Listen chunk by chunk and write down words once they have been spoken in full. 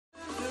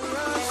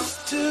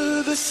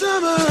the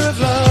summer of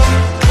love.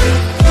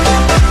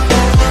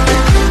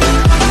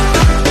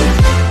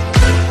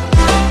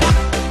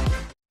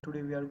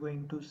 Today we are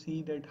going to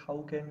see that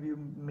how can we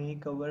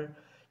make our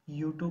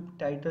YouTube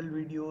title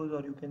videos,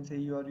 or you can say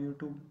your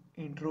YouTube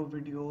intro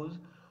videos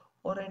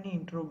or any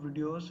intro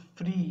videos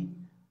free.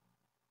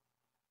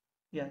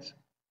 Yes,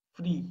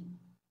 free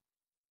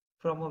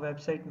from a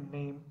website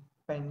named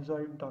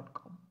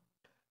Panzoid.com.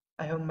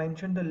 I have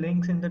mentioned the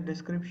links in the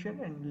description,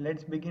 and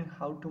let's begin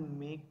how to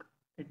make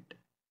it.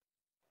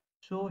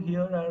 So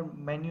here are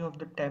many of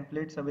the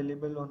templates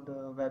available on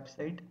the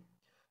website.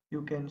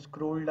 You can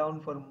scroll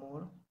down for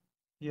more.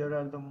 Here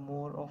are the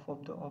more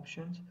of the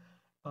options.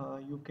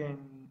 You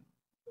can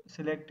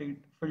select it,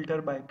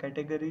 filter by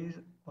categories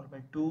or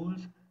by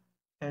tools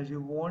as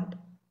you want.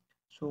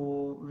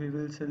 So we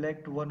will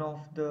select one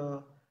of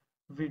the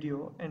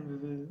video and we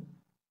will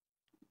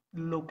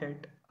look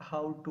at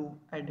how to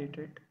edit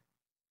it.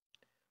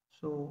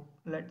 So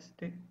let's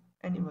take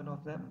any one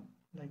of them,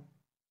 like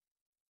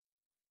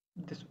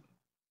this one.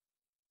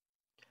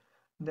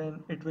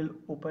 Then it will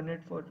open the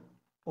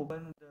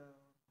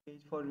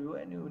page for you,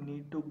 and you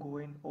need to go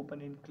in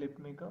open in clip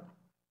maker.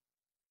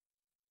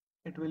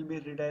 It will be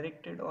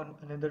redirected on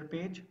another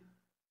page,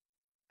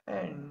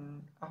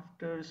 and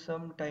after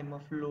some time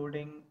of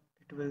loading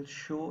it will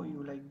show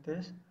you like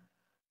this.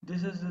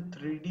 This is the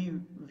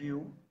 3D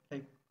view,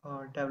 like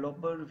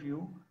developer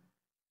view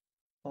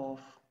of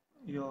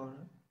your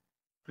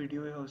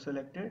video you have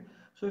selected.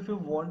 So if you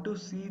want to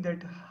see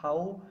that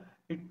how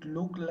it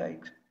look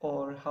like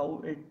or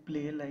how it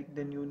play like,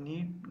 then you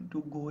need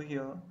to go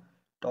here,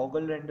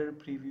 toggle render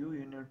preview.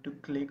 You need to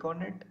click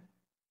on it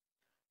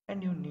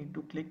and you need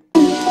to click.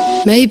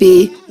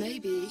 Maybe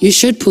you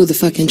should pull the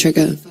fucking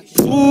trigger.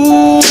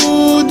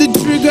 Pull the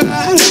trigger.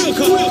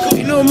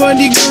 Ain't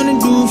nobody gonna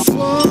do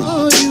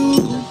for you.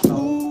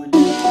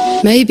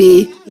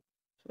 Maybe.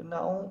 So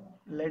now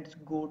let's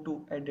go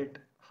to edit.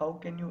 How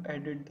can you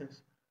edit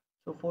this?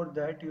 So for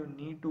that you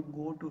need to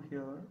go to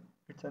here.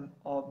 It's an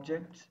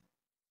objects.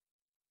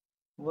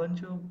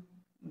 Once you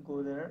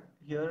go there,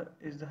 here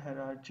is the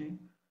hierarchy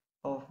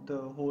of the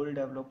whole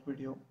developed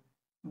video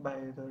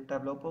by the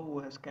developer who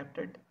has kept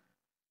it.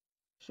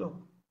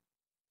 So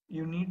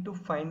you need to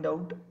find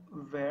out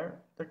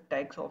where the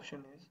text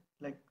option is.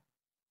 Like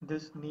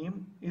this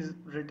name is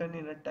written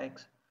in a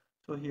text.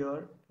 So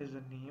here is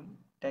a name,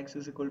 text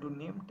is equal to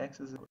name,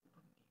 text is equal to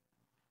name.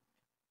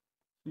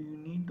 So you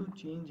need to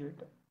change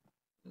it,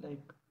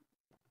 like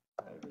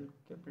I will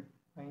keep it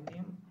my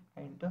name,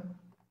 enter,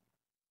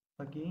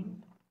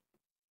 again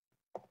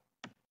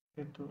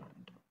Ketul.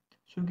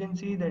 So you can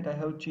see that I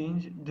have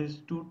changed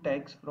these two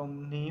tags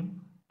from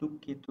name to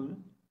Ketul,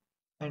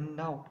 and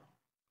now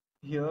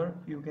here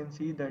you can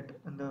see that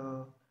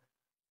the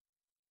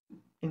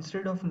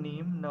instead of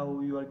name now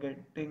you are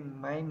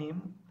getting my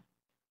name.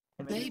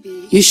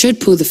 Maybe you should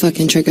pull the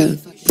fucking trigger.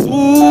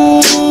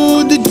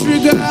 Pull the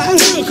trigger.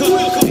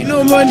 Ain't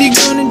nobody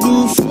gonna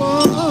do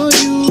for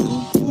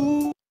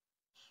you.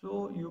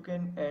 So you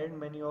can add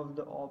many of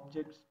the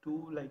objects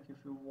too, like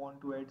if you want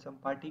to add some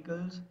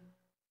particles,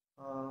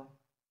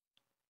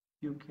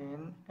 you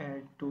can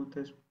add to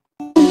this.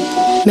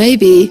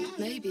 Maybe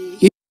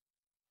you.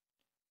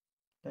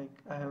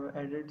 Like I have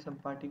added some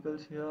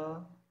particles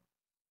here,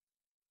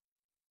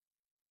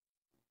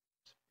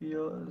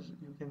 spheres.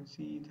 You can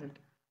see that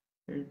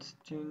it's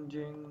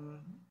changing.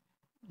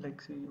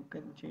 Like see, you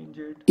can change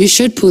it. You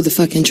should pull the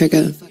fucking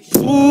trigger.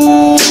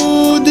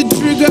 Pull the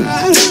trigger.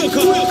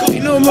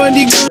 Ain't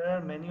nobody gonna. There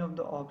are many of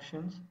the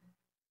options.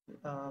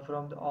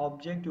 From the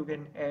object you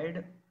can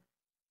add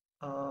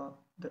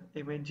the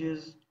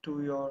images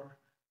to your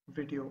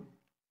video.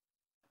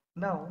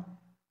 Now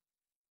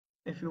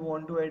if you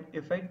want to add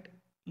effect,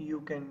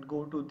 you can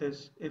go to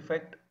this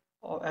effect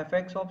or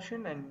effects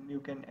option and you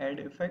can add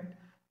effect.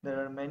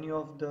 There are many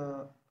of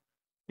the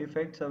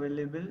effects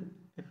available.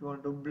 If you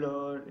want to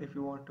blur, if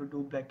you want to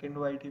do black and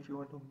white, if you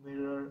want to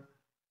mirror,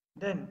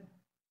 then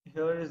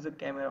here is the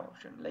camera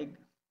option. Like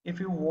if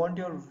you want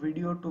your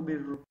video to be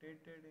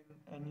rotated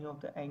in any of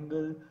the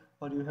angle,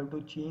 or you have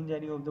to change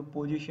any of the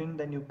position,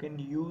 then you can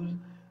use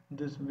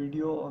this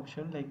video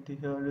option. Like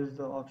here is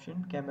the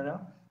option camera.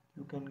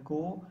 You can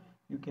go,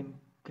 you can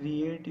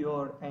create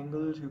your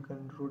angles, you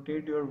can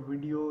rotate your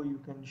video, you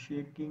can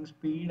shaking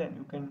speed, and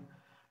you can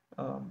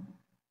um,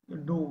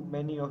 do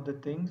many of the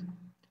things.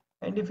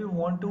 And if you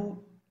want to,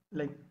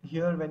 like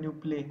here when you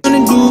play,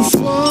 if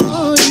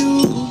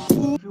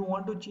you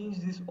want to change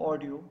this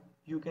audio,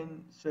 you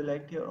can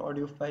select your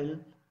audio file,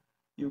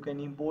 you can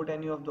import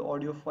any of the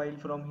audio file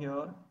from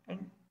here,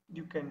 and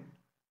you can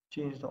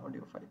change the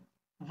audio file.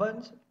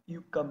 Once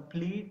you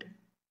complete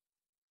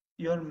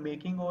your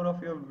making over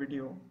of your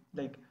video,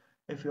 like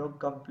if you have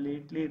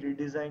completely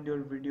redesigned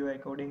your video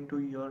according to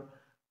your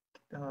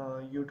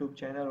YouTube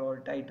channel or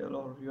title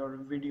or your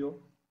video,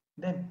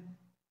 then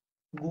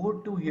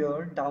go to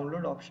here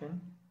download option,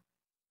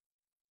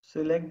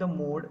 select the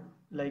mode.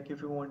 Like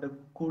if you want a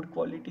good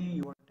quality,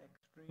 you want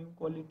extreme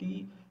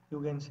quality,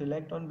 you can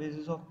select on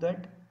basis of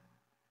that.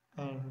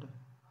 And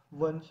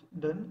once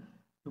done,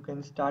 You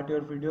can start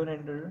your video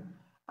render.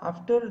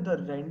 After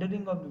the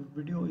rendering of the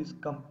video is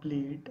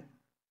complete,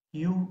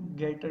 you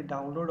get a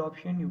download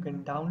option. You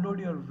can download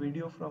your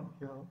video from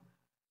here,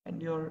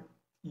 and your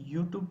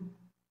YouTube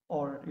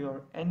or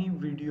your any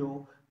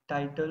video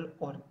title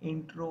or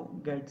intro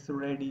gets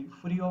ready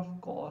free of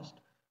cost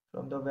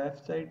from the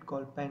website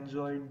called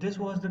Panzoid. This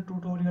was the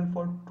tutorial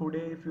for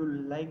today. If you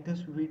like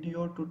this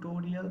video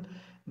tutorial,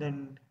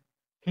 then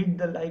hit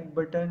the like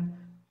button,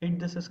 hit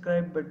the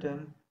subscribe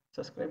button,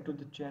 subscribe to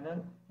the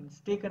channel, and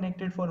stay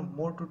connected for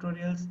more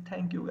tutorials.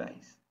 Thank you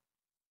guys.